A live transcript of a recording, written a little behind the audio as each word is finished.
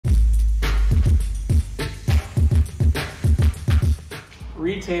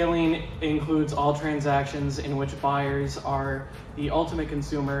Retailing includes all transactions in which buyers are the ultimate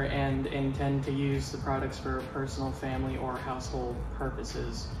consumer and intend to use the products for personal, family, or household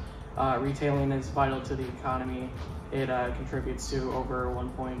purposes. Retailing is vital to the economy. It contributes to over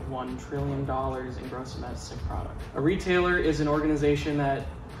 $1.1 trillion in gross domestic product. A retailer is an organization that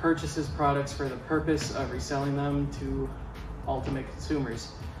purchases products for the purpose of reselling them to ultimate consumers.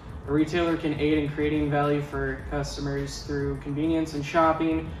 A retailer can aid in creating value for customers through convenience in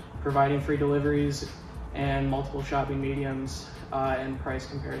shopping, providing free deliveries and multiple shopping mediums, and price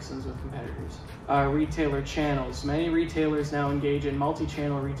comparisons with competitors. Retailer channels. Many retailers now engage in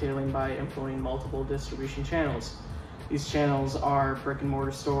multi-channel retailing by employing multiple distribution channels. These channels are brick and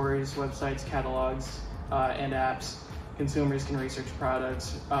mortar stores, websites, catalogs, and apps. Consumers can research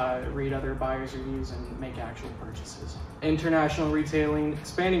products, read other buyers' reviews, and make actual purchases. International retailing.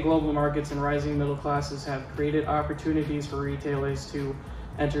 Expanding global markets and rising middle classes have created opportunities for retailers to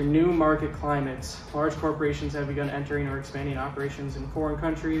enter new market climates. Large corporations have begun entering or expanding operations in foreign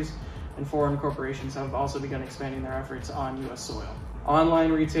countries, and foreign corporations have also begun expanding their efforts on U.S. soil.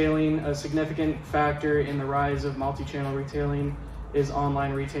 Online retailing. A significant factor in the rise of multi-channel retailing is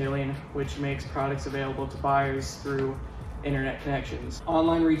online retailing, which makes products available to buyers through internet connections.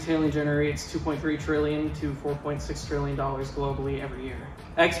 Online retailing generates $2.3 trillion to $4.6 trillion globally every year.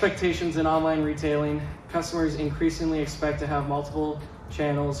 Expectations in online retailing. Customers increasingly expect to have multiple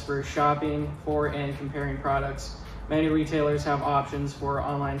channels for shopping for and comparing products. Many retailers have options for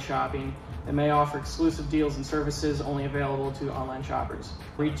online shopping and may offer exclusive deals and services only available to online shoppers.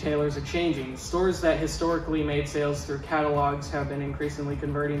 Retailers are changing. Stores that historically made sales through catalogs have been increasingly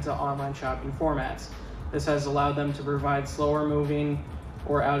converting to online shopping formats. This has allowed them to provide slower moving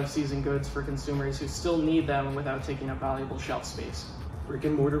or out of season goods for consumers who still need them without taking up valuable shelf space. Brick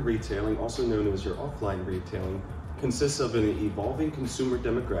and mortar retailing, also known as your offline retailing, consists of an evolving consumer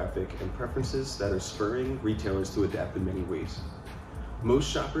demographic and preferences that are spurring retailers to adapt in many ways. Most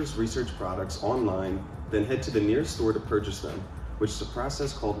shoppers research products online, then head to the nearest store to purchase them, which is a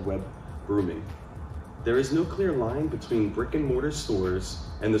process called web grooming. There is no clear line between brick and mortar stores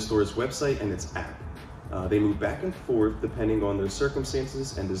and the store's website and its app. They move back and forth depending on their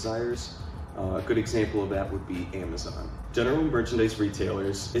circumstances and desires. A good example of that would be Amazon. General merchandise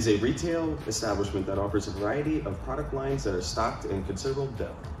retailers is a retail establishment that offers a variety of product lines that are stocked in considerable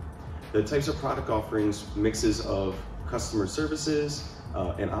depth. The types of product offerings, mixes of customer services,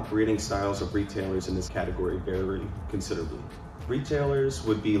 and operating styles of retailers in this category vary considerably. Retailers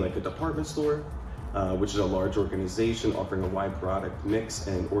would be like a department store, which is a large organization offering a wide product mix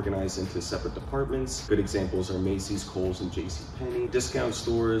and organized into separate departments. Good examples are Macy's, Kohl's, and JCPenney. Discount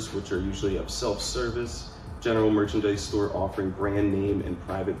stores, which are usually of self-service. General merchandise store offering brand name and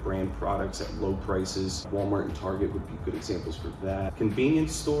private brand products at low prices. Walmart and Target would be good examples for that.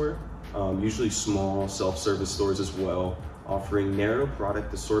 Convenience store, usually small self-service stores as well, offering narrow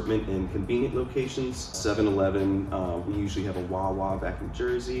product assortment in convenient locations. 7-Eleven, we usually have a Wawa back in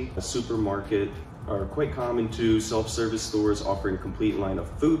Jersey. A supermarket are quite common too. Self-service stores offering a complete line of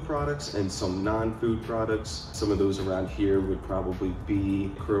food products and some non-food products. Some of those around here would probably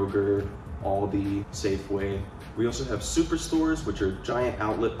be Kroger, Aldi, Safeway. We also have superstores, which are giant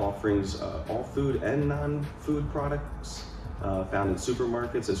outlet offerings, all food and non-food products found in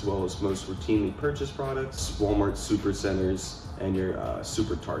supermarkets, as well as most routinely purchased products, Walmart supercenters, and your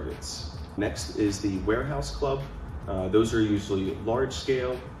super Targets. Next is the warehouse club. Those are usually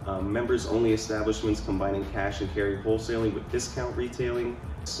large-scale, members-only establishments combining cash and carry wholesaling with discount retailing.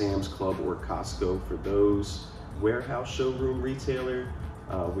 Sam's Club or Costco for those. Warehouse showroom retailer,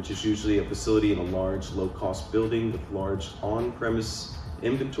 which is usually a facility in a large, low-cost building with large on-premise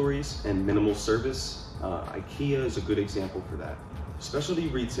inventories and minimal service. IKEA is a good example for that. Specialty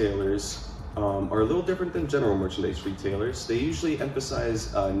retailers are a little different than general merchandise retailers. They usually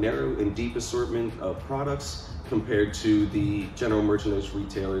emphasize a narrow and deep assortment of products compared to the general merchandise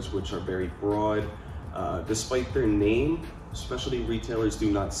retailers, which are very broad. Despite their name, specialty retailers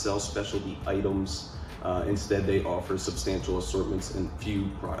do not sell specialty items. Instead, they offer substantial assortments in few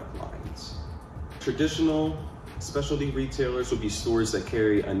product lines. Traditional specialty retailers would be stores that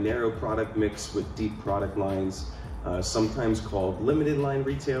carry a narrow product mix with deep product lines, sometimes called limited line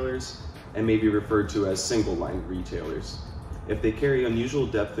retailers, and may be referred to as single line retailers, if they carry unusual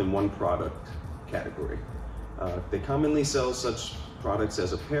depth in one product category. They commonly sell such products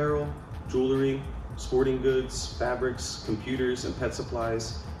as apparel, jewelry, sporting goods, fabrics, computers, and pet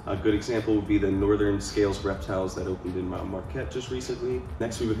supplies. A good example would be the Northern Scales Reptiles that opened in Mount Marquette just recently.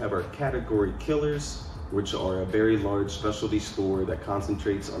 Next, we would have our category killers, which are a very large specialty store that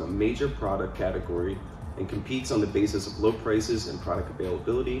concentrates on a major product category and competes on the basis of low prices and product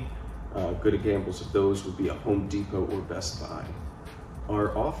availability. Good examples of those would be a Home Depot or Best Buy.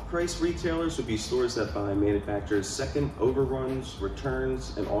 Our off-price retailers would be stores that buy manufacturers' second overruns,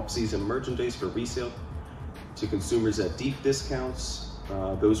 returns, and off-season merchandise for resale to consumers at deep discounts.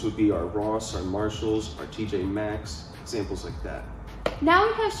 Those would be our Ross, our Marshalls, our TJ Maxx, examples like that. Now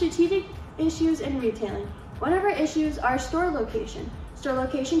we have strategic issues in retailing. One of our issues are store location. Store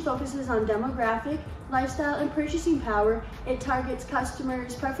location focuses on demographic, lifestyle, and purchasing power. It targets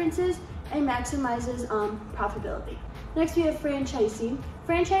customers' preferences and maximizes profitability. Next, we have franchising.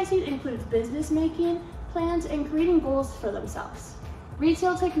 Franchising includes business making plans and creating goals for themselves.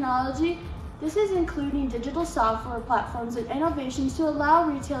 Retail technology. This is including digital software platforms and innovations to allow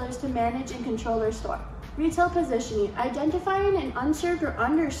retailers to manage and control their store. Retail positioning. Identifying an unserved or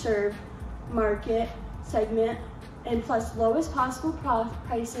underserved market segment and plus lowest possible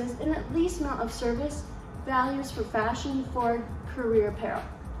prices and at least amount of service values for fashion, for career apparel.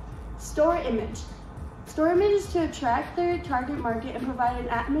 Store image. Store image is to attract their target market and provide an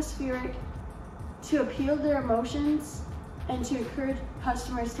atmospheric to appeal their emotions and to encourage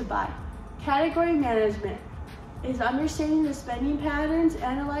customers to buy. Category management is understanding the spending patterns,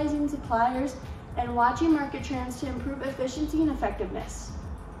 analyzing suppliers, and watching market trends to improve efficiency and effectiveness.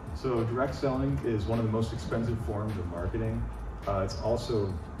 So direct selling is one of the most expensive forms of marketing. It's also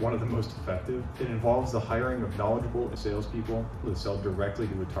one of the most effective. It involves the hiring of knowledgeable salespeople who sell directly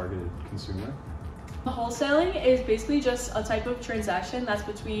to a targeted consumer. Wholesaling is basically just a type of transaction that's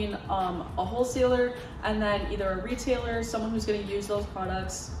between a wholesaler and then either a retailer, someone who's going to use those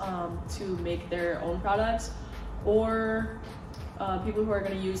products to make their own products, or people who are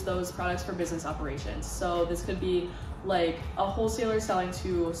going to use those products for business operations. So this could be like a wholesaler selling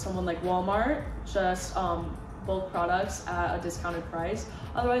to someone like Walmart, just bulk products at a discounted price.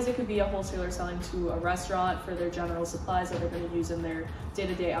 Otherwise, it could be a wholesaler selling to a restaurant for their general supplies that they're going to use in their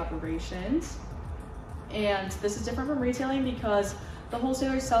day-to-day operations. And this is different from retailing because the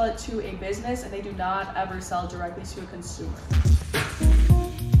wholesalers sell it to a business and they do not ever sell directly to a consumer.